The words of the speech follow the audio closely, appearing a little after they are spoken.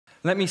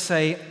Let me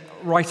say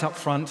right up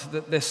front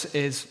that this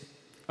is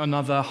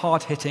another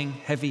hard-hitting,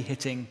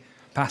 heavy-hitting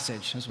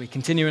passage as we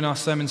continue in our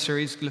sermon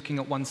series looking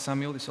at 1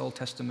 Samuel, this Old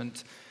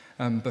Testament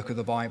book of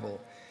the Bible.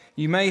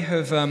 You may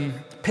have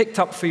picked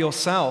up for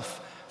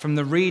yourself from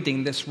the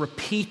reading this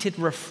repeated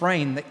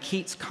refrain that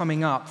keeps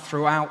coming up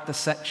throughout the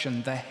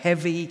section, the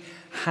heavy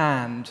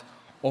hand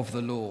of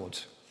the Lord.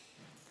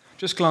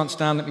 Just glance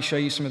down, let me show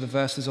you some of the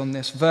verses on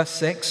this. Verse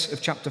 6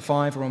 of chapter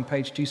 5 are on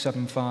page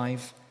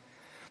 275.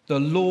 The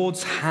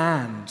Lord's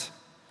hand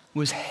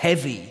was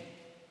heavy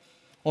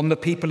on the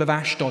people of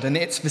Ashdod and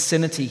its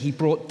vicinity. He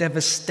brought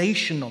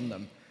devastation on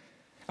them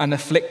and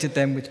afflicted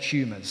them with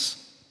tumors.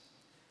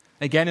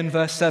 Again in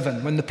verse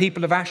 7, when the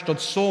people of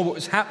Ashdod saw what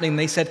was happening,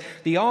 they said,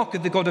 the ark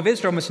of the God of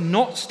Israel must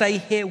not stay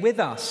here with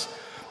us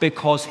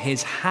because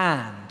his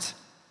hand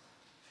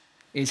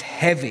is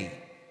heavy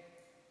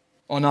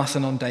on us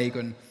and on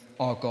Dagon,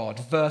 our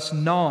God. Verse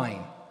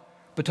 9,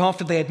 but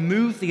after they had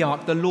moved the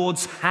ark, the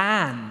Lord's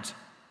hand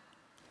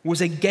was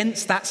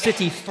against that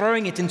city,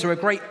 throwing it into a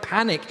great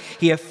panic.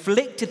 He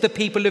afflicted the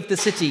people of the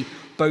city,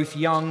 both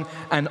young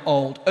and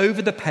old.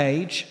 Over the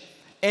page,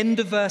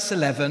 end of verse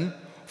 11,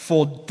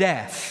 for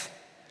death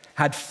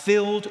had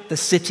filled the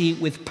city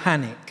with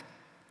panic.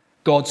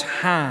 God's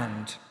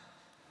hand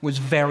was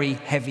very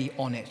heavy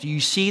on it.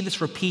 You see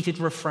this repeated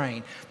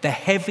refrain, the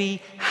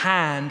heavy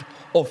hand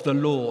of the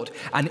Lord.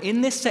 And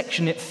in this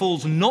section, it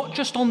falls not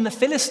just on the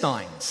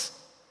Philistines.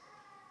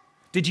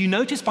 Did you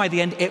notice by the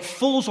end, it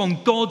falls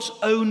on God's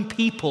own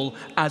people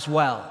as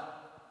well.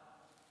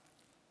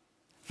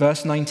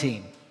 Verse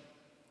 19,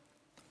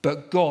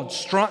 but God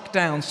struck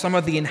down some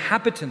of the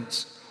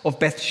inhabitants of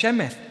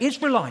Beth-Shemesh,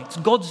 Israelites,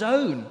 God's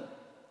own,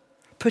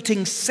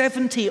 putting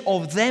 70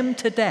 of them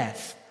to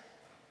death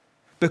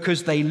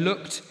because they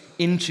looked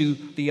into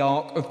the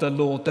ark of the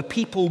Lord. The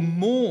people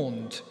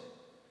mourned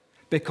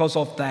because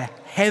of the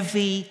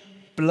heavy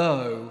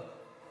blow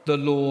the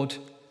Lord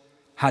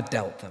had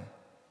dealt them.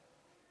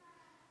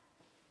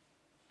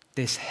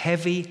 This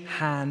heavy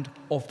hand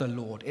of the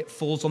Lord. It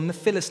falls on the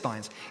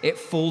Philistines. It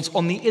falls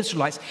on the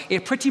Israelites.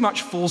 It pretty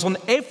much falls on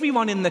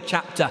everyone in the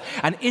chapter.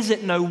 And is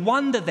it no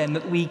wonder then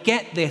that we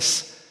get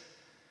this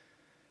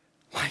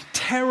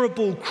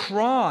terrible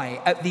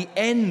cry at the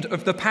end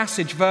of the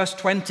passage, verse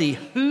 20,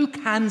 who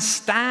can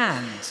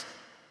stand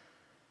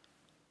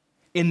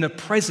in the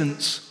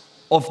presence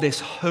of this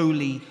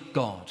holy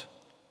God?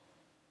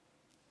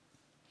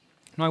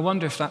 And I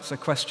wonder if that's a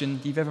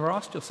question you've ever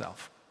asked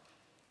yourself.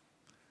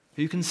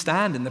 Who can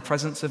stand in the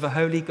presence of a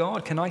holy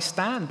God? Can I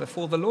stand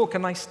before the Lord?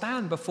 Can I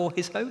stand before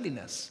his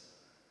holiness?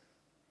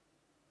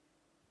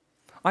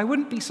 I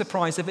wouldn't be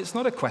surprised if it's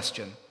not a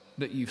question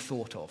that you've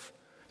thought of,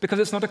 because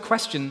it's not a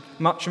question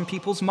much in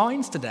people's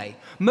minds today.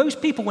 Most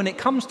people, when it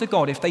comes to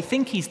God, if they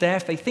think he's there,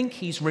 if they think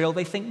he's real,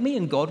 they think me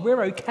and God,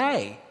 we're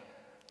okay.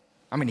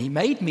 I mean, he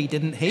made me,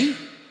 didn't he?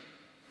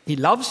 He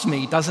loves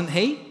me, doesn't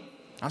he?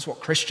 That's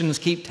what Christians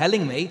keep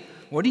telling me.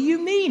 What do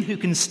you mean, who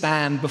can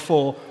stand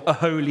before a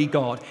holy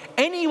God?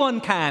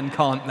 Anyone can,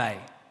 can't they?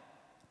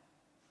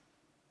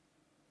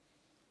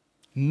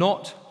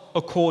 Not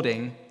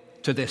according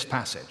to this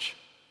passage.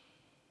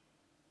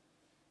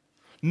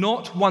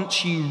 Not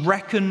once you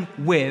reckon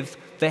with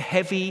the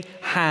heavy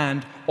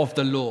hand of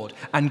the Lord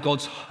and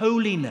God's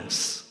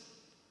holiness.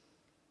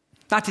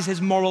 That is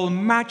his moral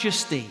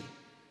majesty,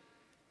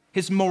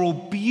 his moral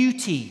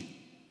beauty,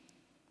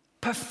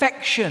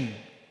 perfection,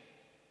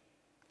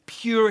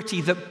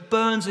 purity that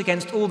burns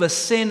against all the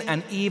sin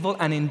and evil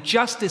and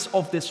injustice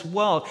of this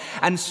world,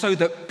 and so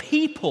that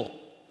people,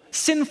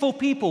 sinful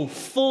people,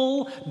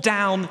 fall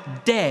down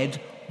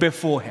dead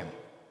before him.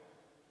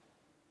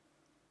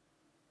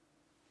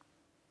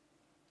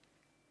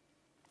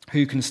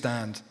 Who can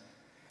stand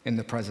in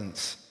the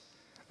presence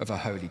of a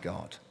holy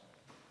God?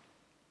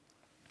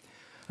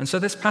 And so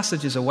this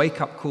passage is a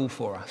wake-up call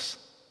for us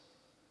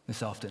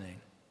this afternoon.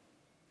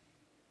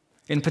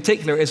 In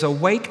particular, is a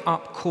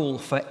wake-up call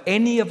for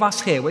any of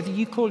us here, whether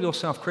you call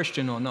yourself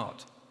Christian or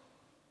not,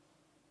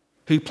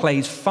 who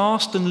plays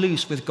fast and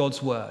loose with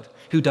God's word,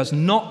 who does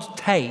not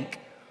take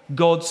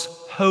God's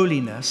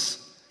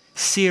holiness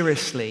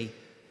seriously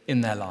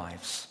in their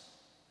lives.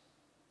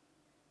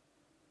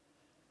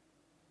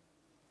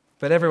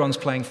 But everyone's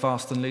playing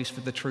fast and loose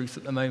with the truth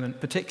at the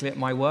moment, particularly at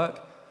my work.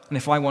 And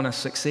if I want to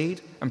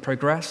succeed and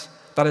progress,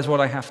 that is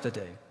what I have to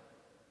do.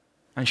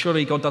 And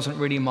surely God doesn't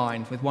really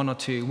mind with one or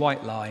two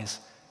white lies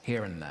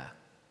here and there.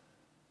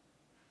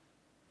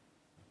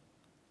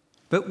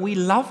 But we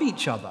love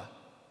each other.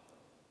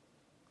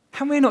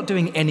 And we're not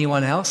doing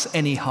anyone else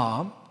any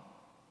harm.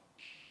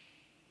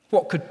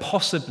 What could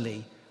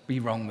possibly be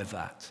wrong with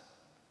that?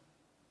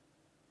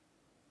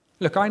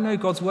 Look, I know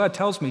God's word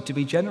tells me to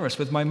be generous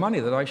with my money,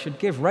 that I should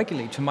give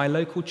regularly to my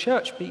local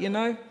church. But you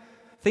know,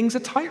 things are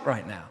tight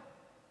right now.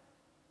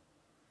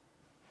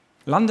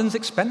 London's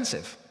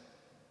expensive.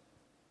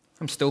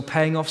 I'm still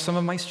paying off some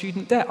of my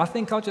student debt. I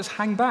think I'll just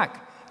hang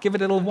back, give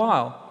it a little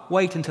while,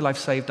 wait until I've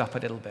saved up a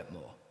little bit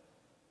more.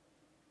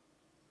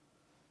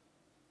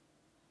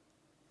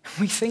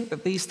 We think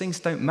that these things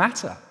don't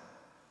matter.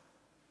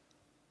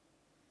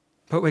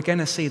 But we're going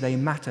to see they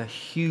matter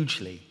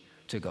hugely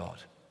to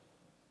God.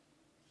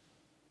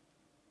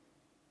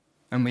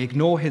 And we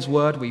ignore his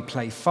word, we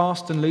play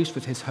fast and loose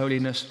with his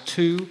holiness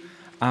to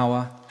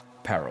our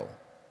peril.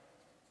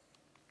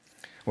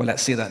 Well,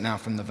 let's see that now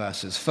from the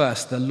verses.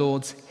 First, the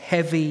Lord's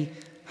heavy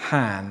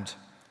hand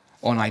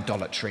on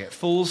idolatry. It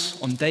falls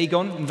on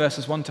Dagon in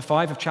verses 1 to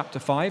 5 of chapter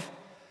 5,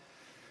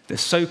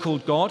 this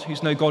so-called God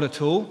who's no God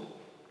at all.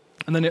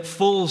 And then it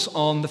falls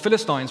on the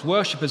Philistines,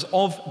 worshippers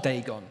of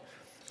Dagon,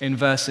 in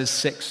verses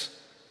 6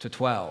 to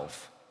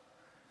 12.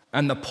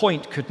 And the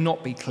point could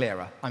not be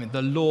clearer.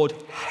 The Lord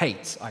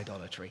hates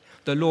idolatry.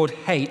 The Lord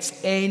hates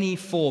any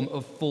form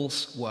of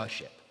false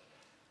worship,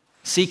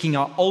 seeking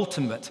our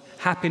ultimate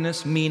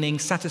happiness, meaning,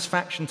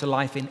 satisfaction to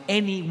life in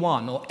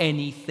anyone or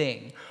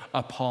anything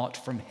apart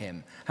from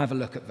him. Have a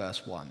look at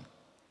verse 1.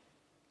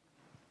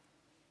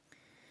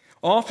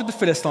 After the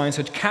Philistines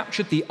had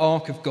captured the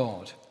ark of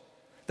God,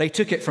 they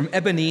took it from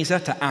Ebenezer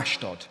to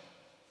Ashdod.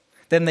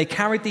 Then they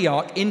carried the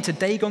ark into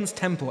Dagon's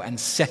temple and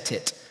set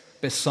it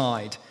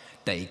beside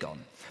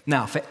Dagon.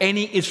 Now, for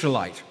any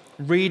Israelite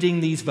reading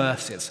these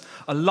verses,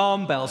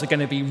 alarm bells are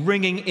going to be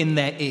ringing in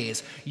their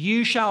ears.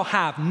 You shall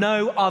have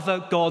no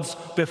other gods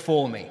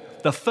before me.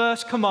 The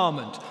first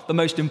commandment, the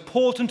most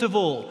important of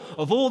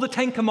all the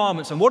 10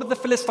 commandments. And what have the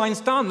Philistines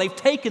done? They've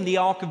taken the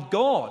ark of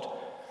God,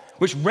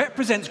 which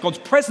represents God's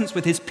presence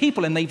with his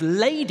people, and they've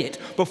laid it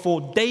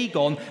before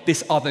Dagon,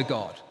 this other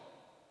god.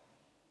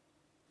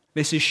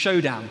 This is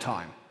showdown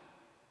time.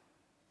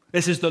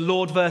 This is the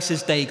Lord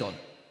versus Dagon.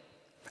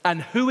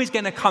 And who is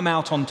going to come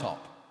out on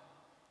top?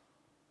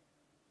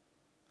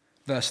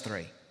 Verse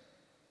 3.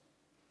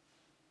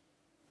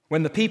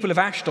 When the people of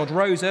Ashdod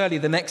rose early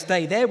the next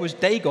day, there was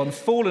Dagon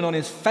fallen on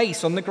his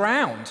face on the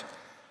ground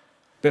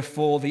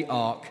before the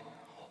ark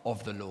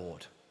of the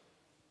Lord.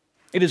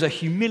 It is a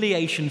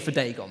humiliation for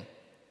Dagon.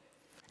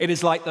 It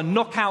is like the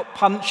knockout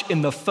punch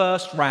in the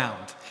first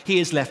round. He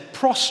is left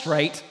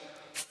prostrate,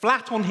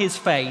 flat on his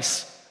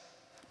face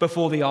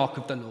before the ark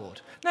of the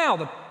Lord. Now,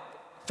 the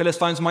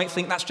Philistines might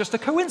think that's just a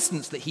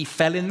coincidence that he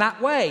fell in that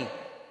way.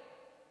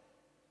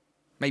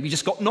 Maybe he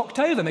just got knocked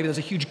over. Maybe there's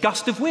a huge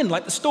gust of wind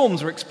like the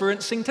storms we're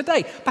experiencing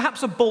today.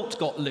 Perhaps a bolt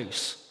got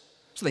loose.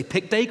 So they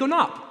picked Dagon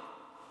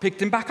up,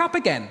 picked him back up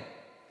again.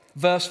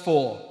 Verse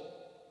 4.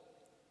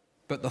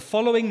 But the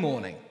following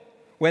morning,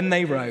 when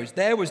they rose,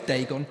 there was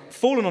Dagon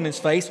fallen on his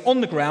face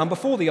on the ground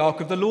before the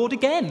ark of the Lord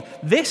again.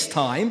 This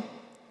time,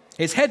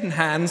 his head and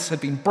hands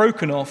had been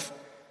broken off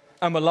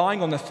and were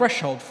lying on the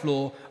threshold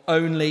floor.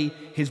 Only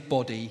his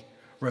body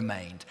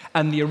remained.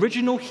 And the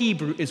original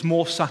Hebrew is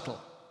more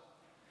subtle.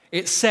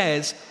 It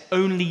says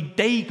only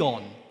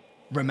Dagon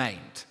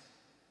remained,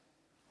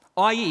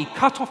 i.e.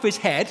 cut off his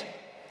head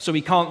so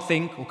he can't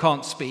think or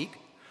can't speak,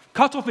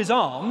 cut off his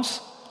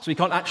arms so he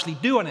can't actually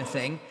do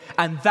anything,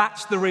 and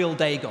that's the real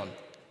Dagon.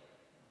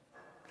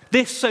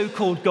 This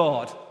so-called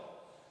God,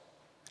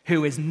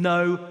 who is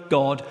no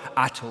God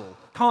at all,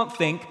 can't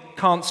think,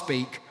 can't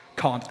speak,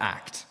 can't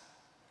act.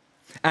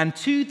 And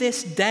to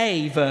this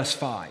day, verse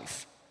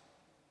 5,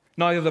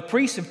 neither the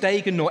priests of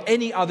Dagon nor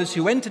any others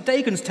who entered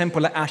Dagon's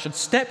temple at Ashdod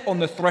step on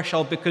the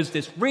threshold, because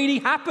this really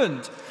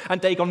happened. And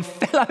Dagon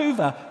fell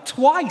over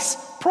twice,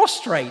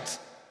 prostrate,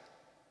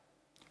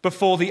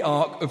 before the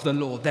ark of the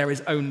Lord. There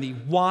is only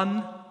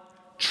one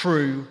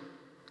true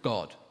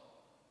God,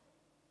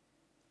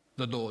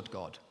 the Lord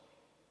God.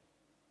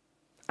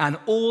 And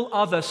all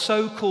other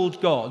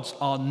so-called gods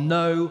are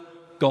no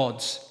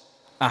gods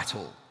at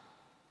all.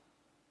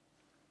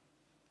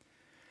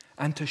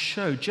 And to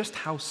show just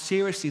how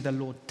seriously the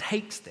Lord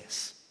takes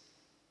this,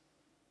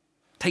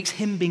 takes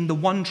him being the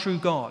one true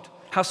God,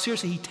 how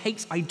seriously he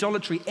takes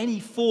idolatry, any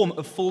form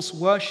of false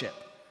worship,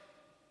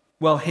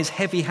 well, his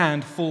heavy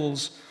hand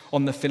falls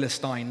on the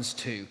Philistines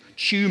too.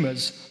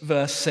 Tumors,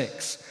 verse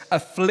 6.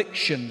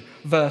 Affliction,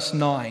 verse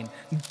 9.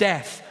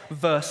 Death,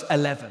 verse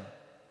 11.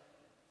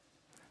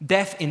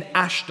 Death in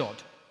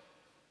Ashdod.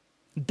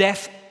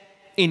 Death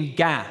in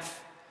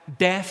Gath.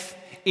 Death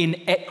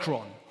in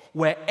Ekron.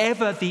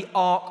 Wherever the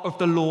ark of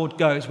the Lord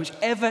goes,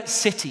 whichever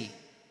city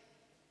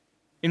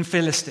in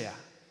Philistia,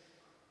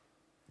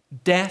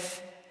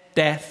 death,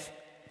 death,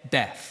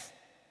 death.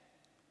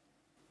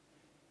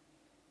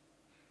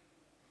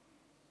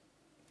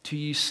 Do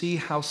you see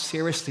how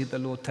seriously the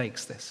Lord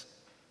takes this?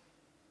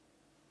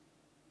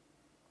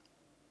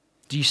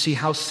 Do you see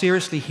how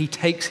seriously he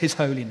takes his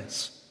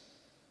holiness?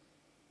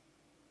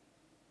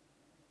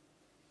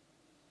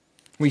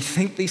 We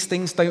think these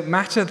things don't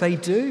matter, they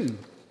do.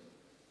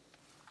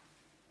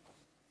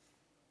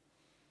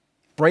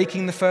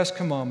 Breaking the first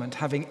commandment,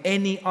 having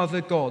any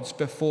other gods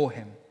before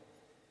him.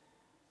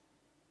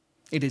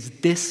 It is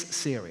this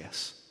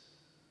serious.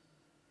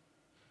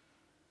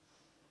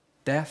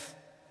 Death,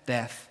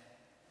 death,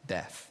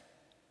 death.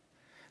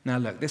 Now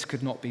look, this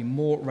could not be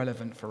more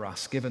relevant for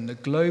us, given the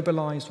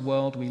globalized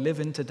world we live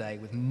in today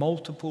with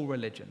multiple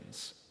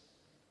religions,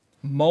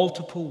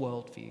 multiple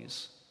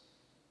worldviews,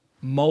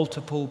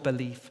 multiple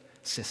belief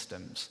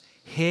systems.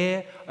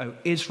 Hear, O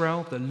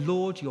Israel, the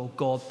Lord your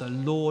God, the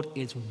Lord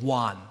is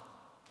one.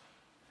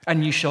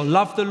 And you shall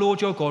love the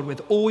Lord your God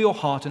with all your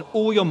heart and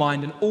all your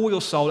mind and all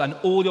your soul and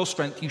all your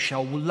strength. You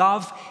shall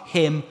love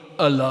him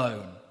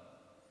alone.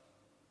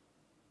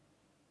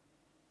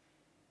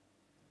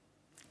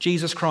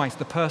 Jesus Christ,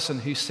 the person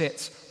who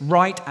sits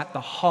right at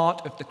the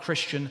heart of the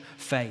Christian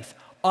faith.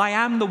 I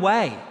am the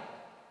way.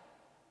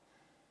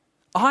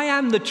 I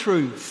am the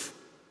truth.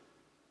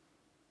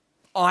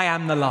 I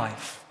am the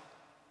life.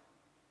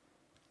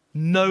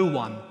 No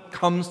one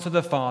comes to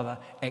the Father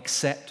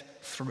except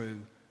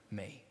through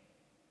me.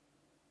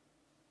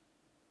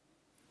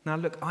 Now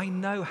look, I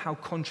know how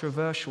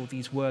controversial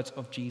these words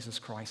of Jesus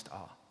Christ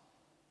are.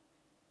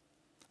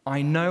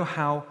 I know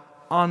how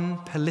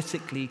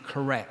unpolitically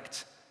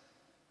correct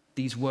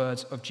these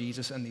words of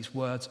Jesus and these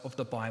words of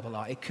the Bible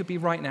are. It could be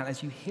right now,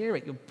 as you hear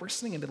it, you're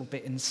bristling a little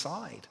bit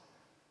inside.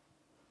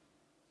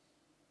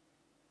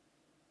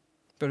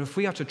 But if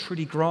we are to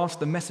truly grasp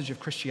the message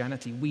of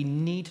Christianity, we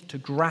need to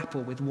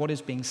grapple with what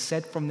is being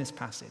said from this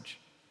passage.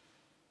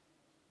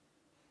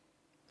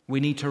 We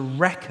need to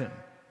reckon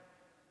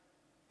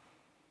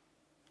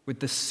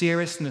with the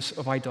seriousness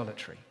of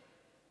idolatry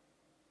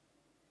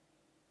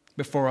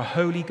before a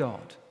holy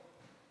God,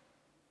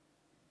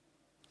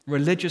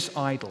 religious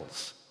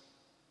idols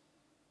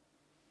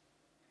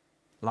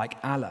like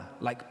Allah,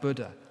 like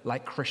Buddha,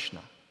 like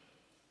Krishna,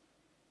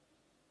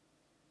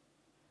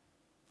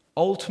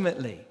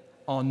 ultimately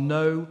are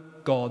no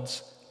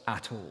gods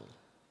at all.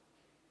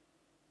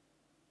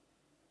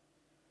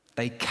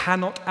 They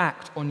cannot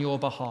act on your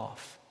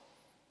behalf.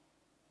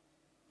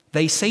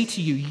 They say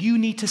to you, you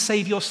need to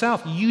save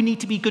yourself. You need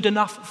to be good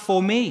enough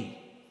for me.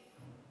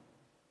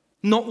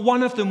 Not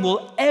one of them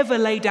will ever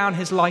lay down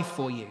his life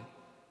for you.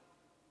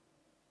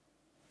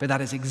 But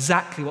that is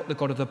exactly what the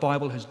God of the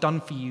Bible has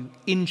done for you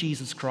in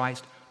Jesus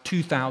Christ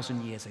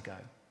 2,000 years ago.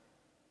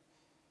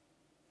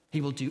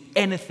 He will do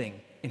anything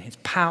in his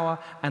power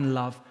and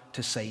love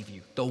to save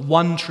you. The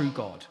one true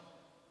God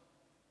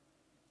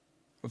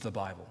of the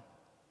Bible.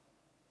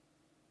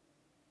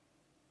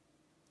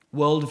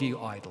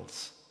 Worldview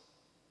idols,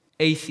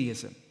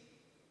 atheism,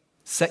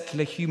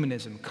 secular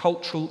humanism,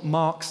 cultural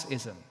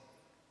Marxism.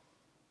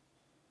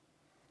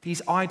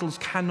 These idols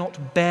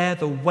cannot bear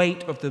the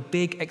weight of the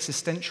big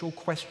existential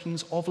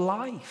questions of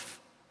life.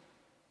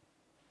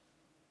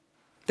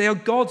 They are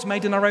gods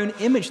made in our own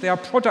image. They are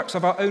products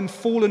of our own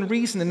fallen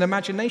reason and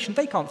imagination.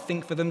 They can't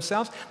think for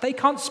themselves. They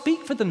can't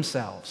speak for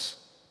themselves.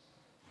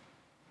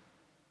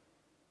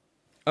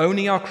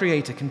 Only our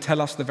Creator can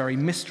tell us the very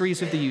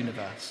mysteries of the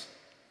universe.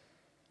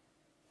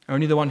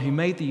 Only the one who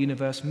made the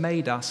universe,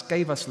 made us,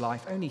 gave us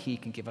life. Only he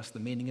can give us the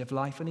meaning of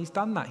life, and he's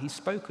done that. He's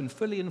spoken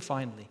fully and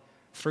finally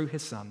through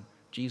his Son,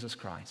 Jesus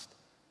Christ,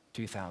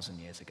 2,000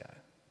 years ago.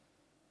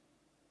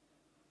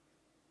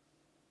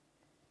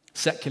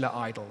 Secular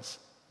idols,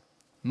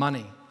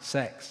 money,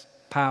 sex,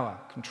 power,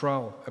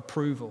 control,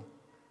 approval.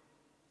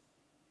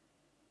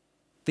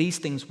 These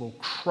things will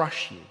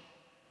crush you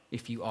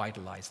if you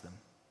idolize them.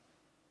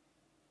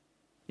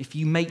 If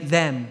you make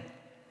them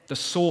the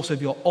source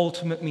of your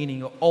ultimate meaning,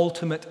 your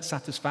ultimate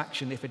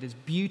satisfaction. If it is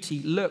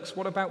beauty, looks,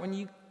 what about when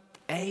you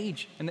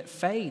age and it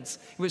fades?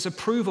 If it's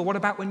approval, what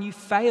about when you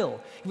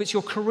fail? If it's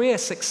your career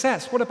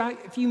success, what about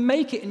if you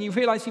make it and you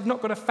realize you've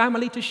not got a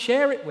family to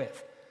share it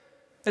with?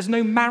 There's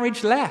no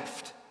marriage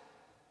left.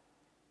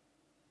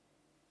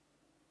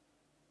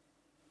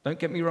 Don't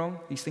get me wrong,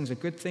 these things are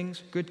good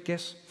things, good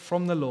gifts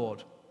from the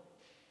Lord.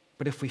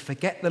 But if we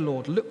forget the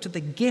Lord, look to the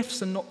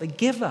gifts and not the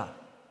giver.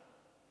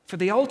 For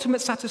the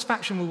ultimate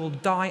satisfaction, we will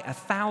die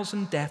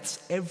 1,000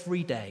 deaths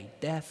every day.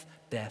 Death,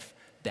 death,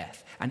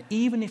 death. And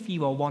even if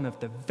you are one of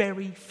the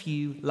very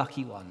few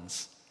lucky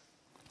ones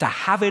to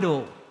have it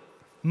all,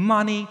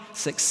 money,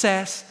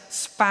 success,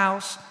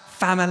 spouse,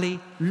 family,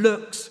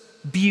 looks,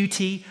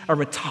 beauty, a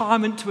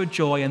retirement to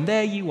enjoy, and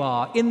there you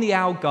are in the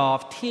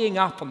Algarve, teeing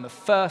up on the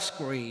first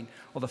green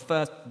or the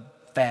first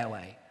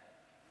fairway,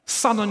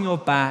 sun on your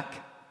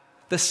back,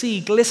 the sea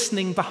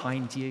glistening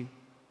behind you,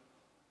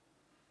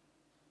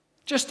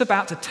 just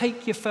about to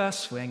take your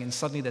first swing, and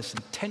suddenly there's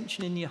some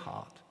tension in your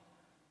heart,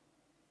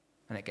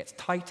 and it gets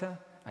tighter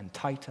and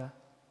tighter,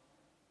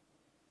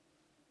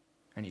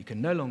 and you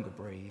can no longer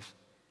breathe,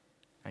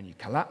 and you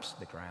collapse to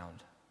the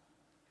ground.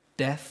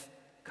 Death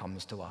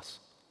comes to us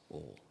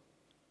all.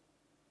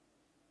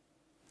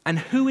 And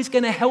who is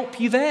going to help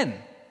you then?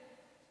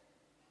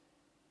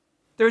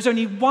 There is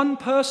only one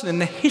person in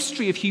the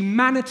history of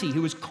humanity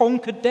who has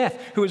conquered death,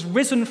 who has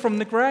risen from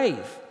the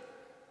grave.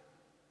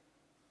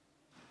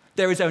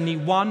 There is only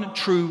one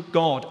true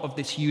God of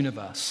this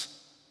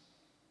universe.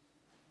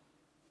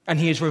 And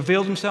he has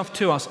revealed himself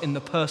to us in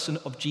the person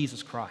of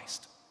Jesus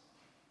Christ.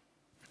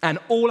 And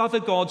all other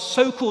gods,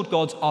 so-called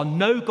gods, are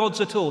no gods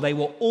at all. They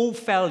will all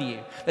fail you.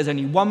 There's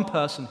only one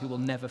person who will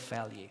never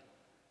fail you.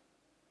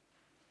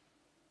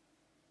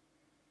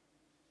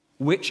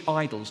 Which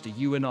idols do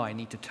you and I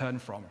need to turn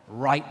from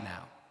right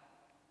now?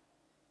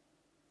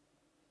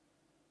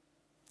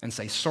 And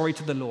say sorry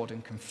to the Lord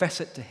and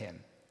confess it to him.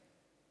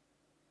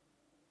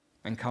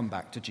 And come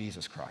back to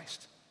Jesus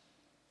Christ.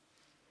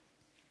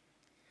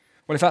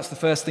 Well, if that's the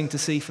first thing to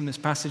see from this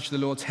passage, the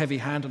Lord's heavy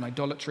hand on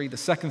idolatry, the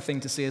second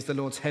thing to see is the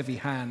Lord's heavy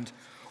hand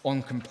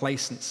on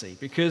complacency.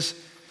 Because,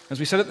 as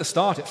we said at the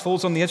start, it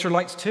falls on the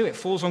Israelites too. It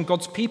falls on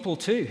God's people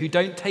too, who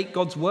don't take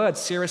God's word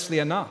seriously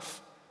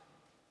enough.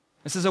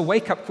 This is a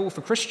wake-up call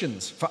for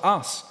Christians, for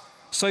us.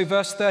 So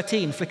verse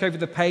 13, flick over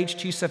the page,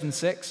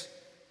 276.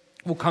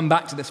 We'll come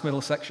back to this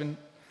middle section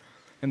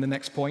in the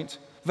next point.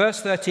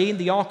 Verse 13,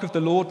 the ark of the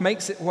Lord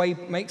makes its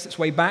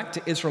way back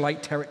to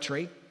Israelite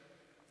territory.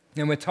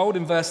 And we're told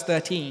in verse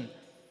 13,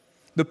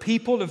 the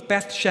people of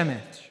Beth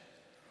Shemesh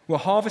were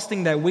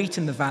harvesting their wheat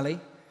in the valley,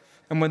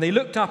 and when they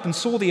looked up and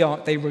saw the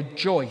ark, they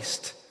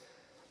rejoiced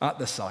at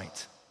the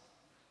sight.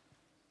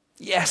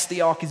 Yes,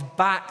 the ark is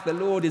back. The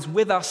Lord is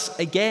with us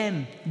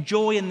again.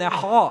 Joy in their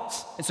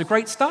hearts. It's a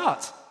great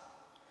start.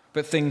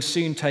 But things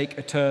soon take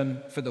a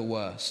turn for the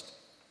worst,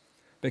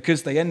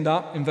 because they end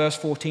up, in verse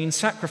 14,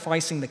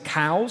 sacrificing the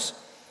cows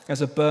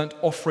as a burnt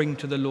offering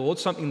to the Lord,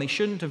 something they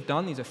shouldn't have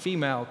done. These are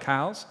female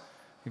cows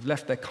who've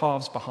left their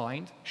calves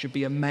behind. Should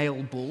be a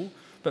male bull,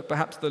 but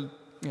perhaps the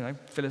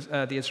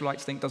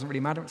Israelites think it doesn't really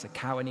matter. It's a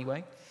cow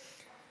anyway.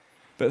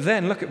 But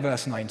then look at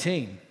verse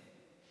 19.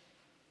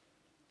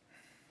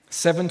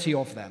 70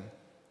 of them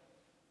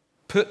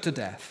put to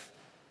death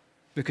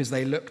because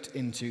they looked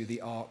into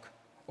the ark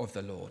of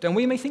the Lord. And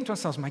we may think to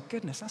ourselves, my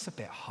goodness, that's a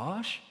bit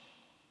harsh.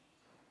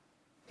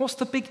 What's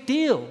the big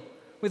deal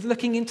with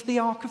looking into the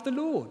ark of the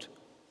Lord?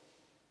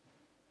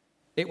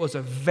 It was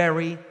a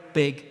very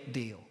big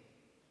deal.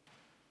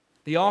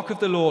 The ark of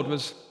the Lord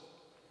was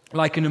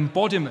like an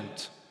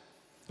embodiment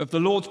of the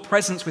Lord's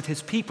presence with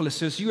his people.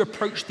 As you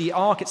approach the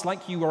ark, it's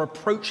like you are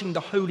approaching the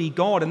holy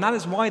God. And that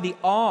is why the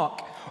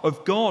ark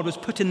of God was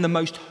put in the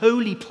most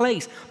holy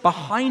place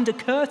behind a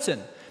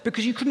curtain,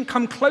 because you couldn't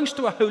come close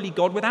to a holy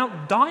God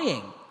without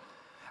dying.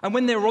 And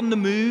when they were on the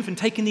move and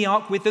taking the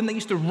ark with them, they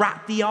used to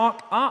wrap the ark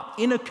up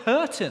in a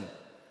curtain.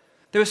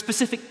 There were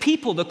specific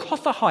people, the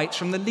Kohathites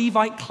from the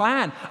Levite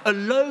clan,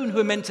 alone who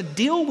are meant to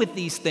deal with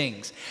these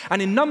things.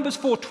 And in Numbers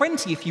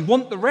 4:20, if you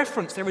want the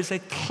reference, there is a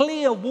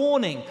clear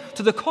warning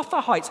to the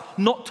Kohathites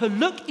not to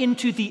look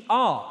into the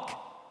ark,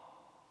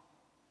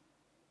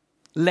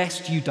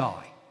 lest you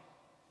die.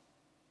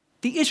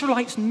 The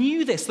Israelites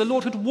knew this. The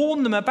Lord had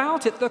warned them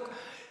about it.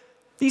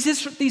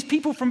 These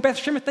people from Beth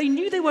Shemesh, they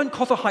knew they weren't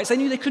Kohathites. They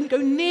knew they couldn't go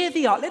near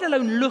the ark, let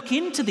alone look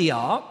into the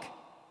ark.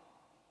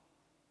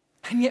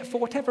 And yet, for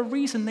whatever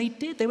reason, they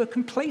did. They were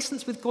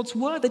complacent with God's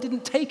word. They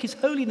didn't take his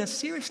holiness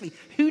seriously.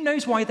 Who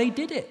knows why they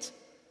did it?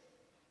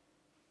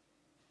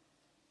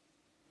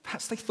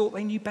 Perhaps they thought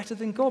they knew better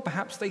than God.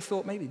 Perhaps they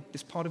thought maybe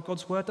this part of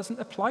God's word doesn't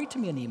apply to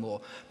me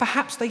anymore.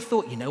 Perhaps they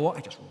thought, you know what,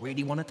 I just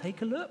really want to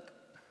take a look.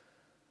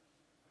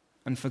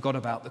 And forgot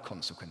about the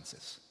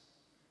consequences.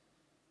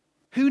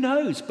 Who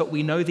knows? But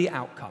we know the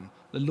outcome.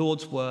 The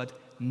Lord's word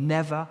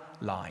never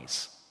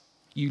lies.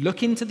 You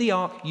look into the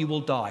ark, you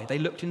will die. They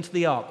looked into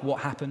the ark.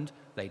 What happened?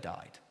 They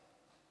died.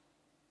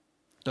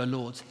 The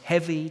Lord's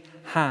heavy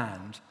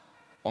hand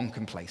on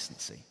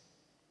complacency.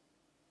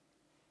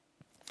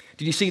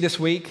 Did you see this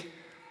week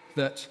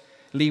that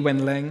Li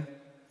Wenliang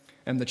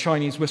and the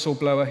Chinese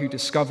whistleblower who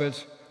discovered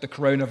the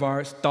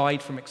coronavirus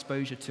died from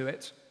exposure to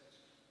it?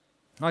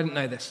 I didn't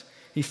know this.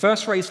 He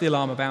first raised the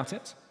alarm about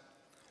it,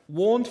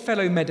 warned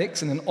fellow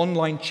medics in an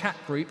online chat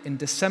group in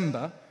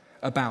December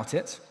about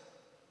it.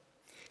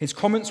 His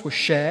comments were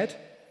shared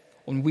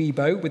on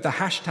Weibo with the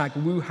hashtag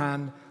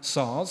Wuhan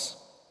SARS,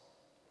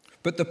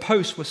 but the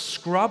post was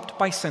scrubbed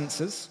by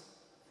censors,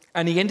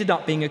 and he ended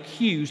up being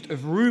accused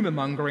of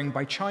rumor-mongering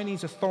by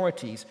Chinese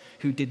authorities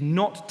who did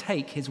not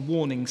take his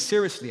warning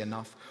seriously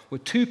enough, were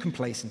too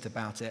complacent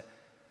about it,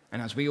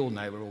 and as we all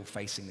know, we're all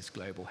facing this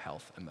global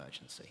health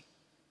emergency.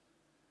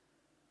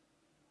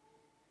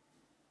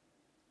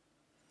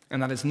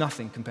 And that is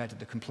nothing compared to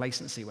the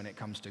complacency when it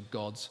comes to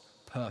God's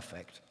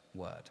perfect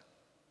word.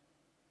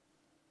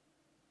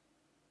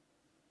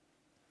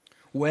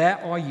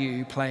 Where are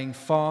you playing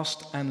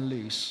fast and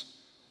loose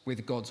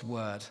with God's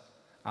word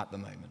at the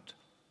moment?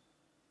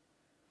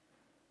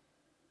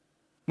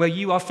 Where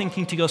you are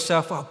thinking to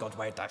yourself, oh, God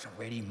doesn't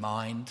really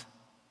mind.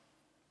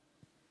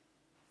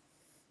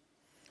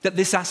 That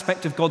this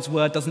aspect of God's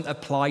word doesn't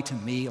apply to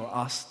me or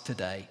us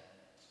today.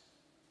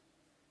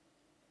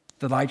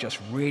 That I just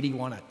really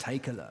want to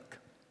take a look.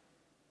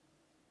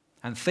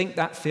 And think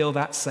that, feel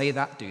that, say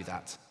that, do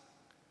that.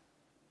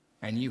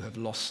 And you have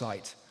lost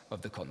sight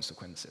of the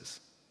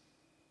consequences.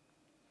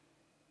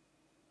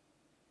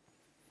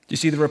 Do you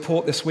see the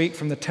report this week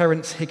from the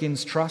Terence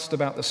Higgins Trust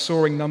about the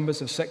soaring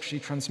numbers of sexually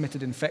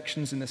transmitted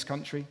infections in this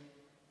country?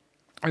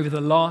 Over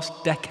the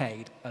last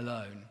decade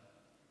alone,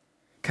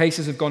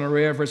 cases of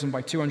gonorrhea have risen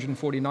by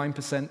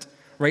 249%,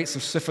 rates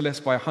of syphilis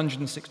by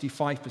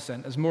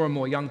 165%, as more and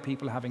more young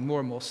people are having more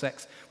and more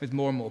sex with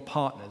more and more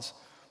partners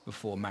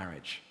before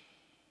marriage.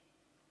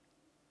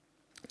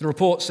 The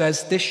report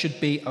says this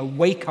should be a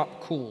wake-up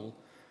call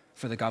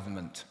for the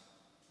government.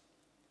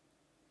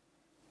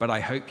 But I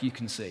hope you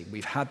can see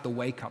we've had the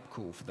wake-up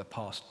call for the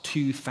past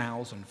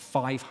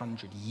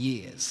 2,500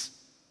 years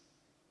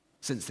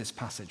since this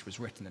passage was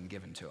written and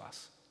given to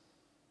us.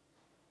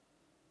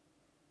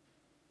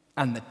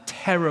 and the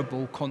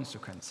terrible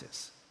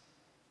consequences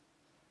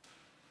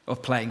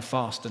of playing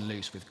fast and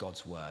loose with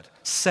God's word.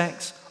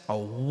 Sex, a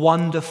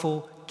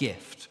wonderful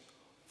gift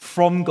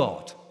from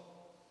God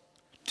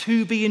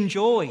to be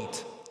enjoyed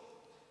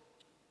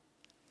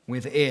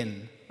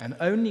within and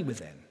only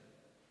within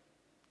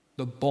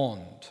the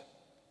bond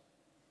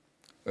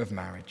of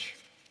marriage.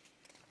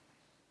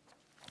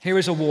 Here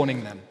is a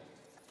warning then,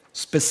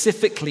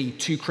 specifically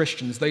to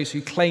Christians, those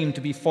who claim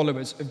to be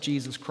followers of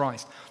Jesus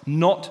Christ,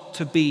 not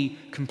to be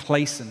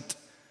complacent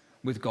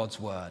with God's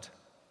word,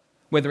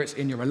 whether it's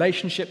in your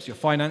relationships, your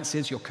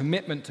finances, your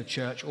commitment to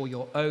church, or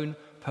your own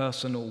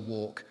personal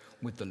walk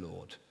with the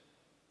Lord.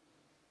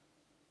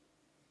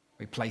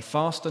 We play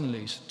fast and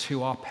loose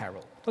to our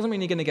peril. Doesn't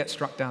mean you're going to get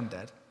struck down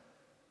dead,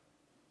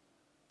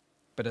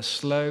 but a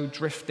slow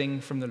drifting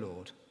from the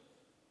Lord.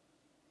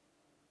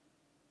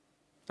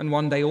 And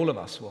one day all of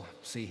us will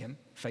see him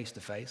face to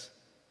face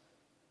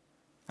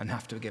and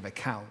have to give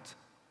account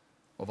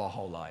of our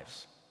whole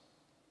lives.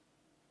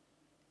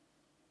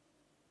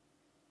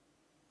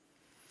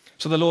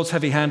 So the Lord's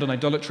heavy hand on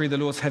idolatry, the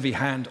Lord's heavy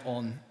hand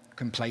on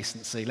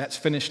complacency. Let's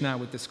finish now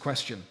with this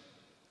question.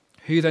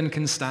 Who then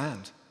can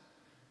stand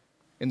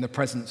in the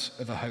presence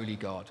of a holy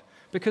God?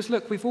 Because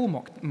look, we've all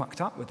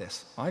mucked up with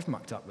this. I've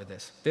mucked up with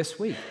this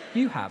week.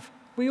 You have.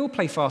 We all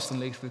play fast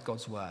and loose with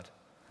God's word.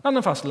 None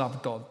of us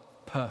love God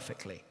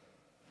perfectly.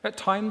 At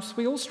times,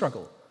 we all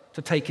struggle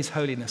to take his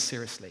holiness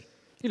seriously.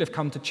 You'll have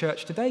come to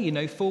church today, you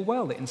know full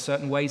well that in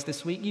certain ways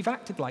this week you've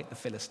acted like the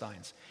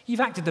Philistines. You've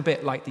acted a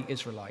bit like the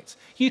Israelites.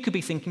 You could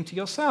be thinking to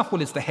yourself,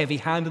 well, is the heavy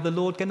hand of the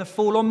Lord going to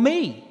fall on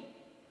me?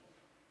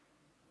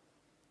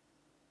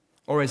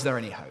 Or is there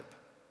any hope?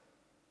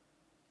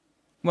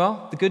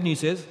 Well, the good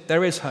news is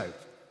there is hope.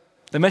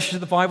 The message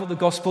of the Bible, the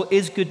gospel,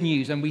 is good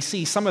news, and we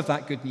see some of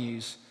that good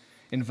news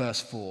in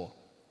verse 4.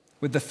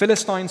 With the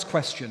Philistines'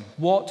 question,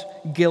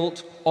 what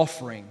guilt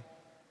offering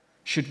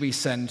should we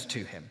send to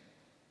him?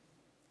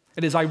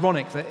 It is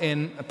ironic that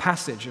in a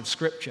passage of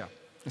Scripture,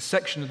 a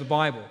section of the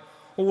Bible,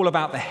 all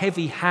about the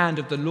heavy hand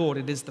of the Lord,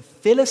 it is the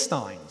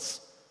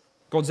Philistines,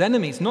 God's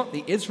enemies, not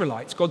the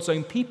Israelites, God's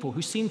own people,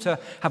 who seem to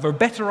have a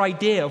better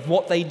idea of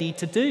what they need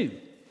to do.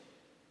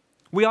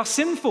 We are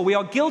sinful, we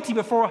are guilty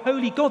before a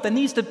holy God. There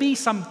needs to be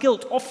some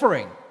guilt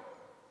offering.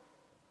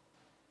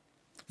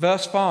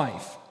 Verse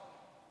 5,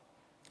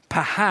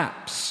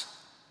 perhaps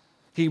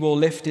he will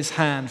lift his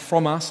hand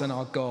from us and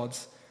our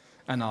gods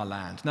and our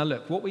land. Now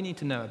look, what we need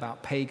to know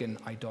about pagan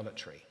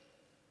idolatry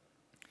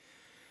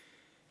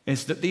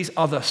is that these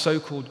other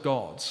so-called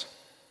gods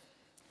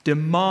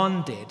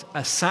demanded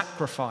a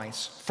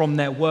sacrifice from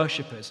their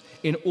worshippers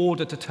in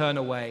order to turn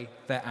away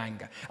their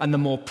anger. And the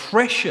more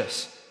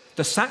precious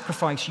the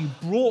sacrifice you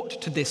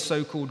brought to this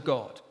so-called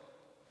God,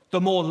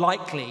 the more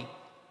likely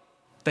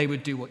they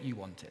would do what you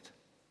wanted.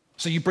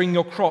 So you bring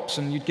your crops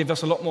and you'd give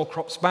us a lot more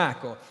crops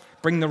back, or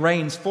bring the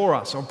rains for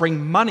us, or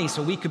bring money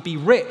so we could be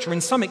rich, or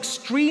in some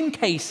extreme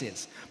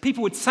cases,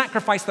 people would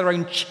sacrifice their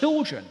own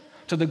children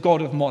to the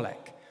god of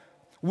Molech.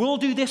 We'll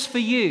do this for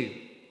you.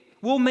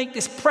 We'll make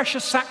this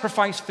precious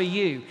sacrifice for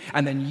you,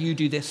 and then you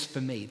do this for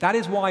me. That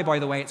is why, by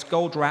the way, it's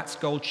gold rats,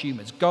 gold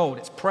tumors. Gold,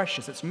 it's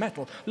precious, it's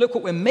metal. Look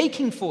what we're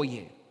making for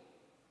you.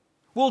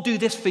 We'll do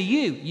this for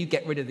you. You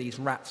get rid of these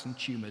rats and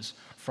tumors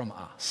from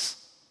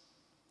us.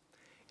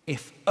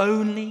 If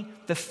only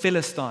the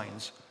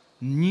Philistines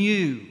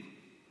knew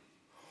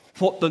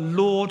what the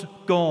Lord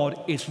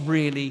God is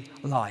really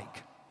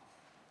like,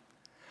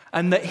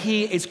 and that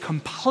he is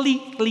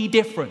completely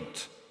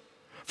different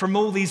from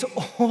all these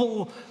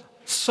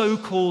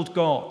so-called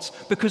gods,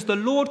 because the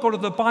Lord God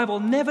of the Bible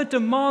never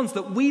demands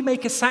that we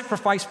make a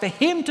sacrifice for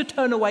him to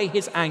turn away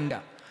his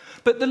anger.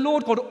 But the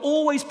Lord God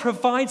always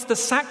provides the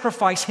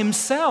sacrifice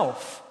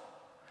himself.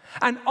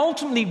 And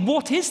ultimately,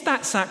 what is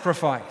that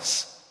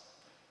sacrifice?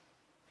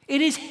 It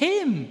is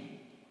him.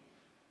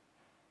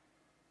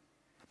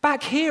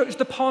 Back here, it was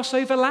the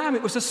Passover lamb.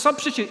 It was a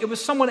substitute. It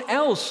was someone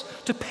else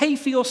to pay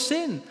for your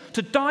sin,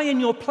 to die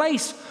in your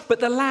place. But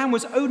the lamb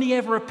was only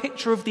ever a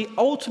picture of the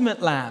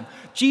ultimate lamb,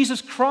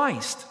 Jesus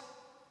Christ,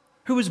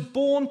 who was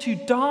born to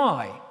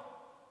die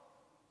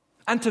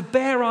and to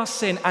bear our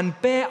sin and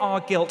bear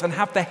our guilt and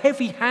have the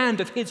heavy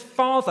hand of his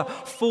Father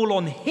fall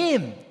on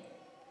him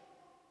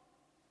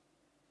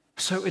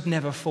so it would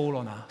never fall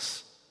on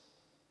us.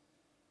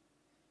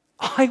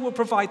 I will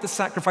provide the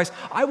sacrifice.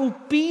 I will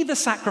be the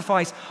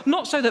sacrifice.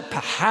 Not so that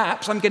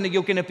perhaps you're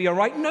going to be all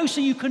right. No,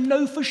 so you can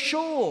know for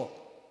sure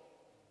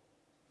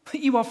that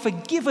you are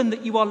forgiven,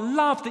 that you are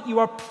loved, that you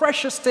are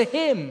precious to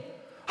him.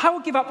 I will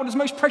give up what is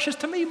most precious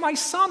to me, my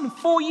son,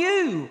 for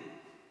you.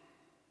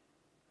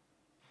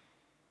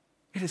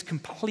 It is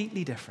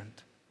completely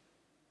different.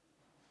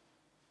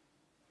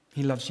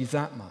 He loves you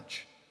that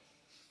much,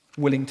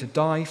 willing to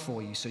die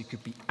for you so you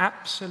could be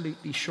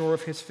absolutely sure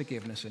of his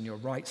forgiveness and your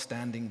right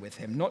standing with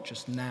him, not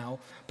just now,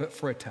 but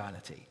for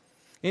eternity.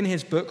 In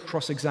his book,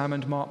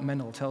 Cross-Examined, Mark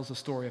Mennel tells the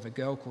story of a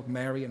girl called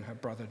Mary and her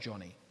brother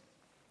Johnny.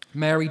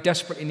 Mary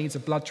desperately needs a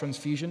blood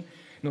transfusion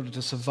in order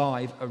to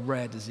survive a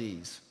rare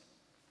disease.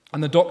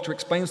 And the doctor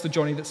explains to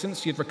Johnny that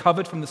since he had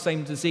recovered from the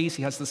same disease,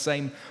 he has the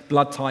same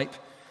blood type,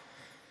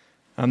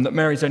 and that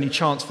Mary's only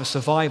chance for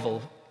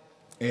survival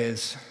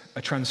is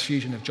a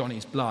transfusion of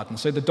Johnny's blood. And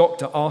so the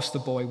doctor asks the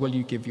boy, will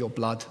you give your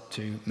blood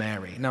to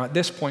Mary? Now at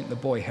this point, the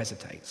boy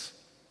hesitates.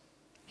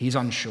 He's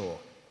unsure.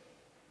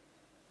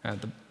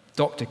 The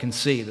doctor can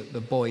see that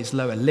the boy's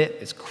lower lip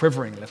is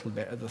quivering a little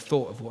bit at the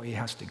thought of what he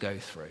has to go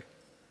through.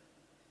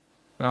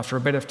 And after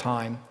a bit of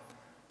time,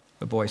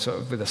 the boy, sort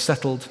of with a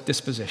settled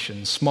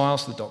disposition,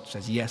 smiles to the doctor,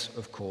 says, yes,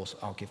 of course,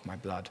 I'll give my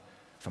blood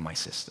for my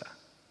sister.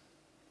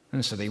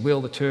 And so they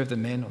wheel the two of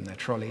them in on their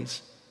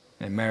trolleys.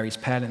 And Mary's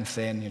pale and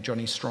thin,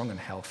 Johnny's strong and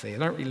healthy. They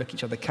don't really look at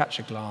each other, catch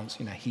a glance,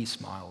 he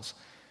smiles.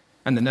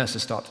 And the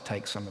nurses start to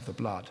take some of the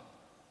blood.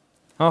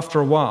 After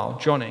a while,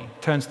 Johnny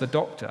turns to the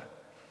doctor.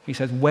 He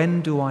says,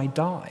 when do I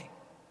die?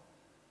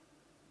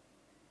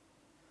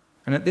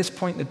 And at this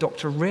point, the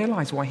doctor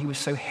realized why he was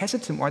so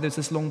hesitant, why there's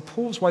this long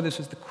pause, why this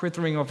was the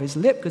quivering of his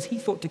lip, because he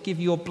thought to give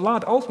your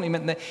blood ultimately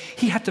meant that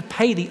he had to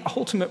pay the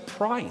ultimate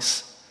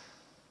price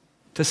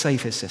to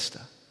save his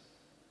sister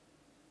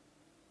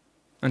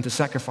and to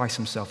sacrifice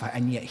himself,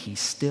 and yet he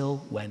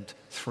still went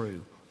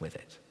through with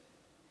it.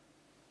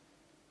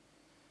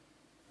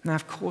 Now,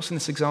 of course, in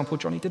this example,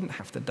 Johnny didn't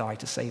have to die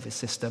to save his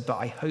sister, but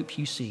I hope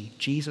you see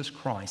Jesus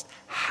Christ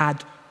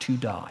had to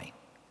die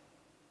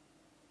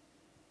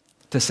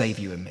to save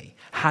you and me,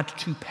 had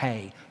to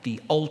pay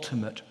the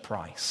ultimate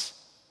price,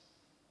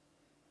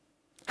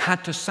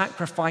 had to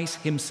sacrifice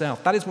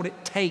himself. That is what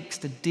it takes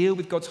to deal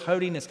with God's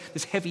holiness,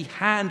 this heavy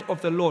hand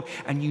of the Lord.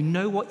 And you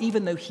know what?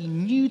 Even though he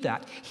knew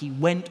that, he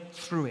went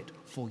through it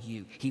for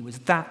you. He was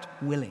that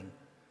willing.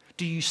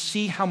 Do you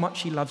see how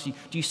much he loves you?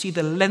 Do you see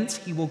the lengths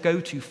he will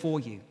go to for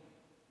you?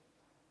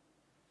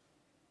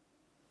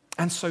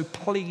 And so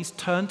please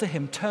turn to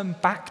him, turn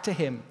back to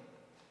him.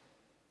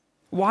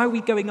 Why are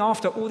we going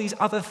after all these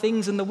other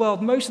things in the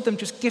world? Most of them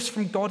just gifts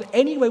from God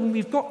anyway, when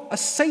we've got a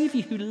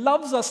Savior who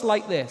loves us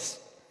like this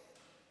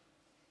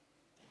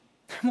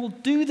and will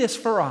do this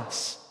for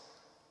us.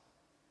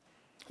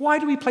 Why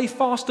do we play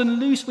fast and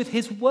loose with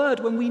his word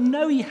when we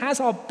know he has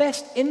our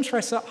best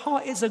interests at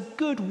heart? It's a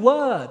good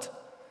word.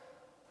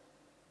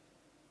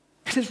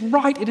 It is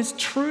right. It is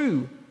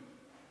true.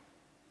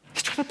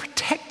 He's trying to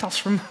protect us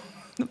from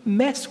the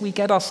mess we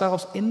get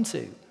ourselves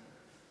into.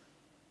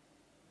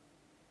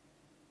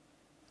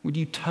 Would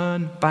you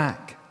turn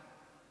back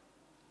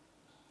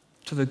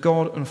to the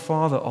God and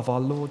Father of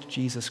our Lord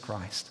Jesus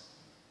Christ,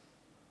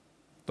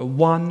 the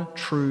one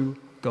true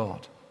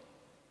God,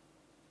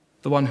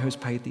 the one who has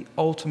paid the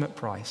ultimate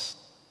price,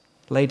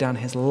 laid down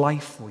his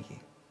life for you?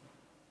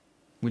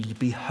 Will you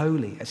be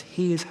holy as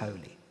he is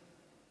holy?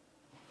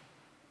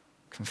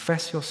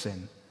 Confess your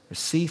sin,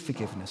 receive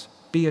forgiveness,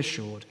 be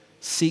assured,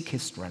 seek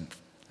his strength,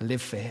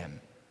 live for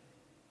him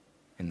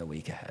in the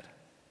week ahead.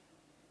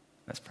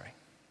 Let's pray.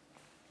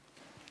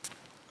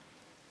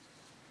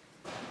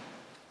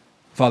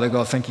 Father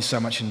God, thank you so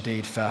much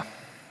indeed for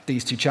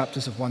these 2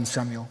 chapters of 1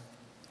 Samuel.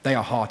 They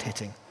are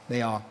hard-hitting.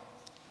 They are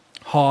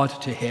hard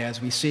to hear as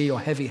we see your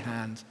heavy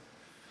hand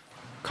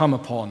come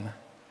upon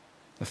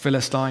the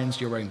Philistines,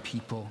 your own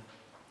people.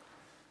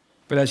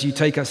 But as you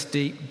take us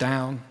deep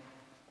down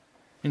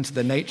into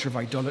the nature of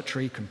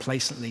idolatry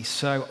complacently,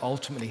 so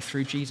ultimately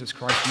through Jesus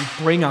Christ, you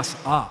bring us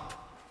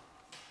up.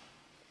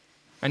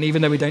 And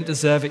even though we don't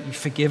deserve it, you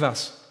forgive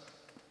us.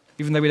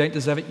 Even though we don't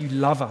deserve it, you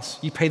love us.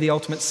 You pay the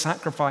ultimate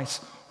sacrifice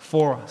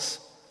for us.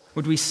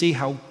 Would we see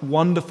how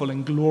wonderful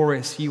and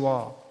glorious you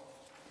are?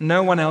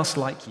 No one else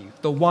like you,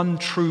 the one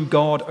true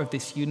God of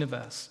this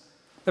universe,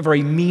 the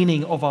very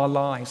meaning of our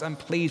lives. And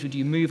please, would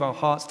you move our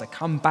hearts to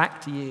come back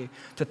to you,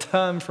 to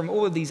turn from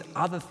all of these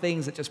other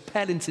things that just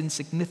pale into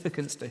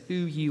insignificance to who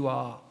you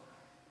are,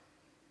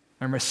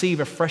 and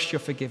receive afresh your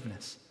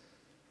forgiveness,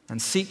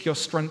 and seek your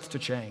strength to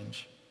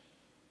change,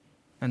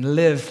 and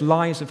live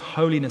lives of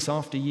holiness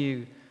after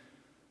you,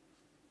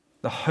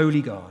 the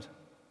holy God.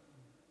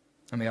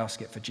 And we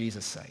ask it for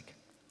Jesus' sake.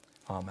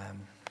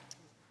 Amen.